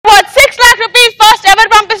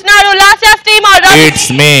It's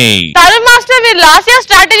me Tarun master. మీరు last year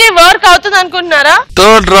strategy work అవుతుంది అనుకుంటున్నారా?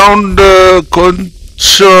 థర్డ్ రౌండ్ కొంచెం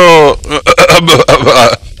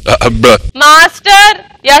మాస్టర్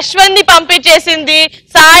యశ్వంత్ ని పంపించేసింది,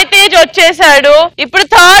 సాయి తేజ్ వచ్చేసాడు. ఇప్పుడు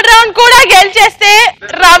థర్డ్ రౌండ్ కూడా గెలిచేస్తే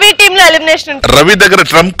రవి టీమ్ లో ఎలిమినేషన్. రవి దగ్గర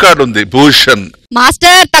ట్రంప్ కార్డ్ ఉంది, భూషణ్.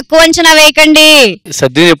 మాస్టర్ తక్కువ అంచనా వేయకండి.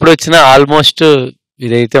 సద్విన్ ఎప్పుడు వచ్చినా ఆల్మోస్ట్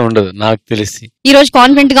ఇదైతే ఉండదు నాకు తెలిసి. ఈ రోజు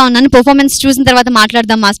కాన్ఫిడెంట్ గా ఉన్నాను. పర్ఫార్మెన్స్ చూసిన తర్వాత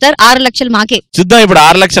మాట్లాడదాం మాస్టర్. 6 లక్షలు మాకే. చూద్దాం ఇప్పుడు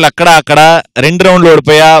 6 లక్షలు అక్కడ 2 రౌండ్లు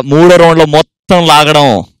ఓడిపోయా, 3వ రౌండ్ లో మొత్తం లాగడం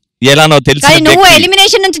ఎలానో తెలుసు. నువ్వు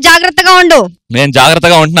ఎలిమినేషన్ నుంచి జాగ్రత్తగా ఉండు. నేను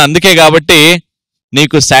జాగ్రత్తగా ఉంటున్నా, అందుకే కాబట్టి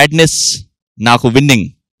నీకు సాడ్నెస్, నాకు విన్నింగ్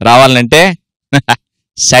రావాలంటే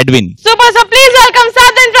సాడ్విన్. Super. So please welcome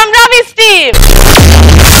Sadhan from రవిస్ team.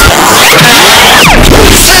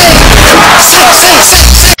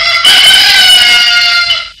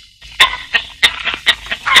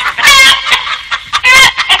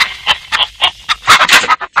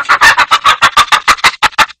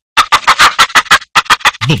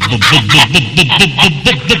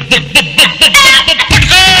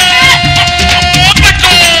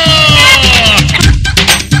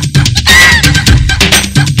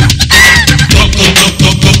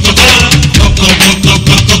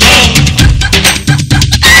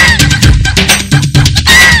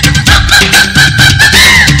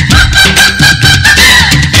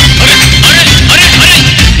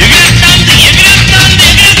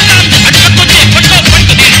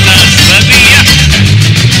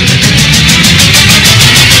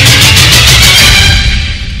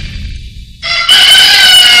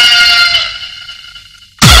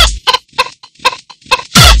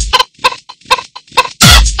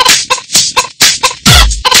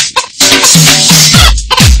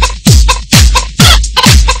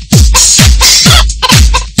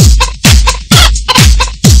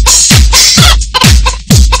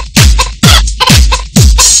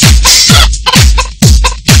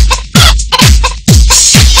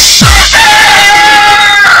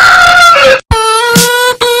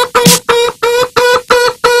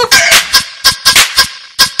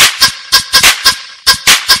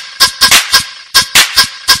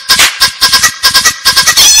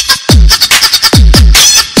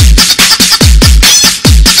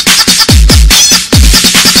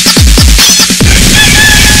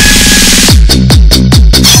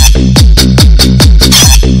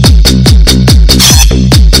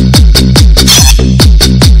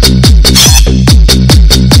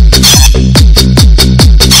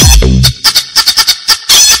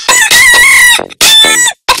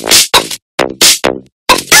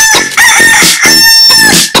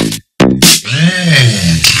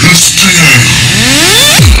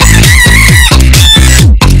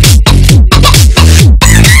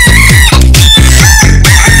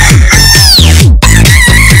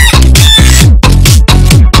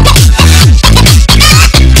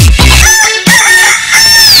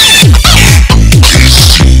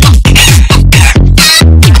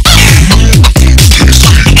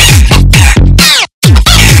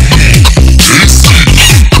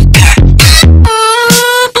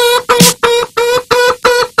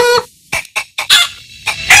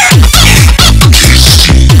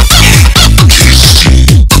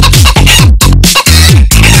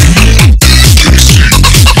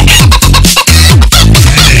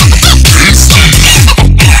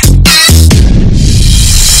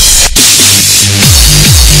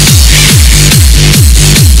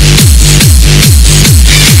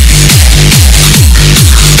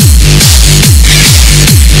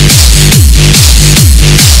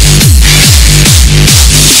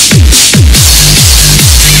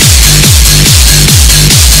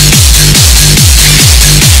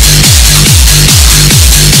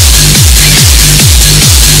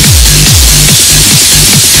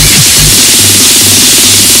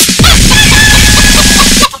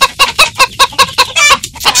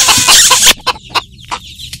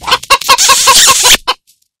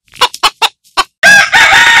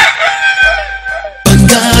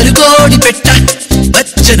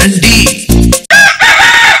 వచ్చనండి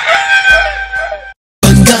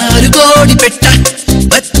బంగారు కోడి పెట్ట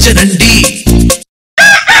వచ్చనండి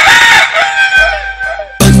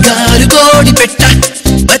బంగారు కోడి పెట్ట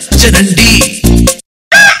వచ్చనండి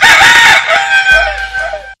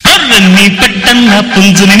అన్నీ పెట్టన్న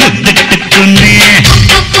పుంజుని ముద్దెట్టుకుని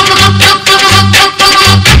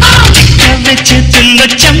చేతుల్లో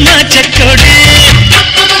చెమ్మ చెక్కోడే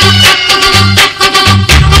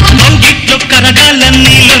మంగిట్లో కరగాల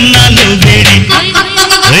నీళ్ళున్నా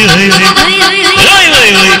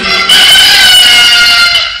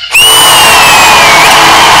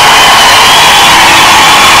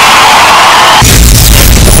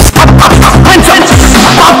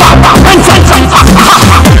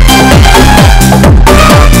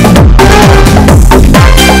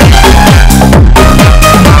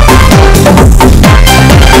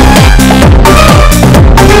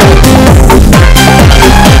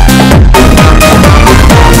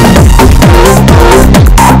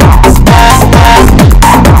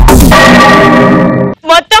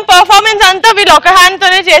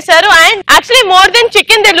చేశారు. And actually more than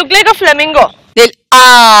chicken they look like a flamingo.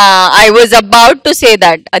 I was about to say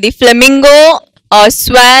that అది ఫ్లెమింగో,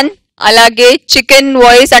 స్వాన్, అలాగే చికెన్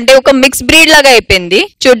వాయిస్ అంటే ఒక మిక్స్ బ్రీడ్ లాగా అయిపోయింది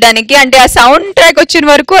చూడ్డానికి. అంటే ఆ సౌండ్ ట్రాక్ వచ్చిన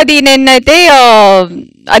వరకు అది నేనైతే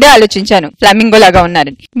అదే ఆలోచించాను, ఫ్లామింగో లాగా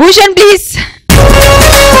ఉన్నారని. భూషణ్ ప్లీజ్.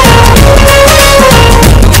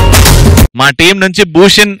 మా టీం నుంచి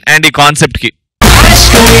భూషణ్ అండ్ ఈ కాన్సెప్ట్ కి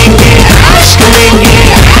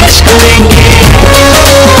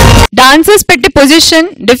డాన్సర్స్ పెట్టే పొజిషన్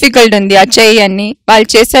డిఫికల్ట్ ఉంది. ఆ చెయ్యి అన్ని వాళ్ళు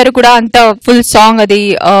చేశారు కూడా, అంత ఫుల్ సాంగ్ అది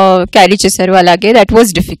క్యారీ చేశారు. అలాగే that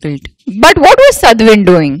was difficult. But what was Sadvin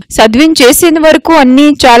doing? Sadvin చేసిన వరకు అన్ని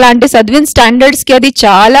చాలా, అంటే సద్విన్ స్టాండర్డ్స్ కి అది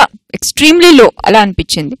చాలా ఎక్స్ట్రీమ్లీ లో అలా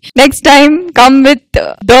అనిపించింది. Next time come with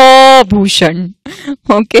the Bhushan.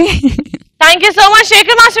 Okay, thank you so much.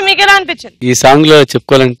 Shekhar master మీకు ఎలా అనిపించింది? ఈ సాంగ్ లో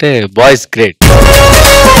చెప్పుకోవాలంటే బాయ్స్ గ్రేట్.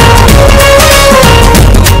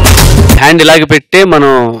 హ్యాండ్ ఇలాగ పెట్టే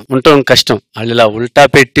మనం ఉండటం కష్టం. వాళ్ళు ఇలా ఉల్టా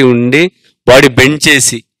పెట్టి ఉండి బాడీ బెండ్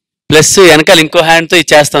చేసి ప్లస్ వెనకాల ఇంకో హ్యాండ్ తో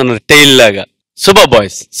చేస్తా ఉన్నారు టైల్ లాగా. Super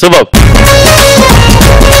boys, super.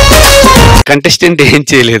 కంటెస్టెంట్ ఏం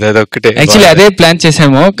చేయలేదు, అదొక్కటే. యాక్చువల్లీ అదే ప్లాన్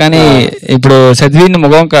చేసాము, కానీ ఇప్పుడు సద్విన్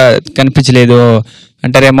ముఖం కనిపించలేదు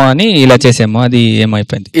అంటారేమో అని ఇలా చేసాము. అది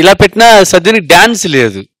ఏమైపోయింది, ఇలా పెట్టినా సద్వినికి డాన్స్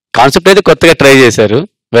లేదు. కాన్సెప్ట్ అయితే కొత్తగా ట్రై చేశారు,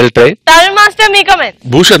 వెల్ ట్రై. తరుణ్ మాస్టర్ మీ కమెంట్.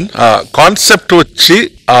 భూషణ్ కాన్సెప్ట్ వచ్చి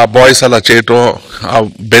ఆ బాయ్స్ అలా చేయటం, ఆ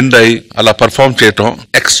బెండ్ అయి అలా పర్ఫామ్ చేయటం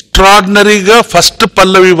ఎక్స్ట్రాడినరీగా ఫస్ట్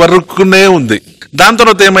పల్లవి వరకునే ఉంది. దాని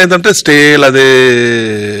తర్వాత ఏమైందంటే స్టేల్ అదే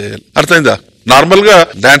అర్థమైందా. నార్మల్ గా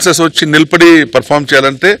డాన్సర్స్ వచ్చి నిలబడి పర్ఫామ్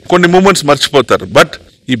చేయాలంటే కొన్ని మూమెంట్స్ మర్చిపోతారు. బట్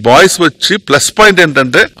ఈ బాయ్స్ వచ్చి ప్లస్ పాయింట్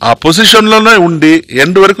ఏంటంటే ఆ పొజిషన్ లోనే ఉండి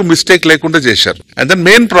ఎండ్ వరకు మిస్టేక్ లేకుండా చేశారు. అండ్ దెన్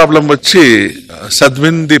మెయిన్ ప్రాబ్లం వచ్చి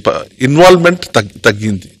సద్విన్ ది ఇన్వాల్వ్మెంట్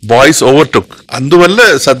తగ్గింది, బాయ్స్ ఓవర్టుక్. అందువల్ల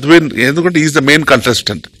సద్విన్, ఎందుకంటే is the main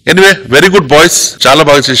contestant. Anyway, very good boys, చాలా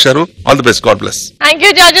బాగా చేశారు. All the best, God bless. Thank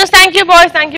you judges, thank you boys, thank you.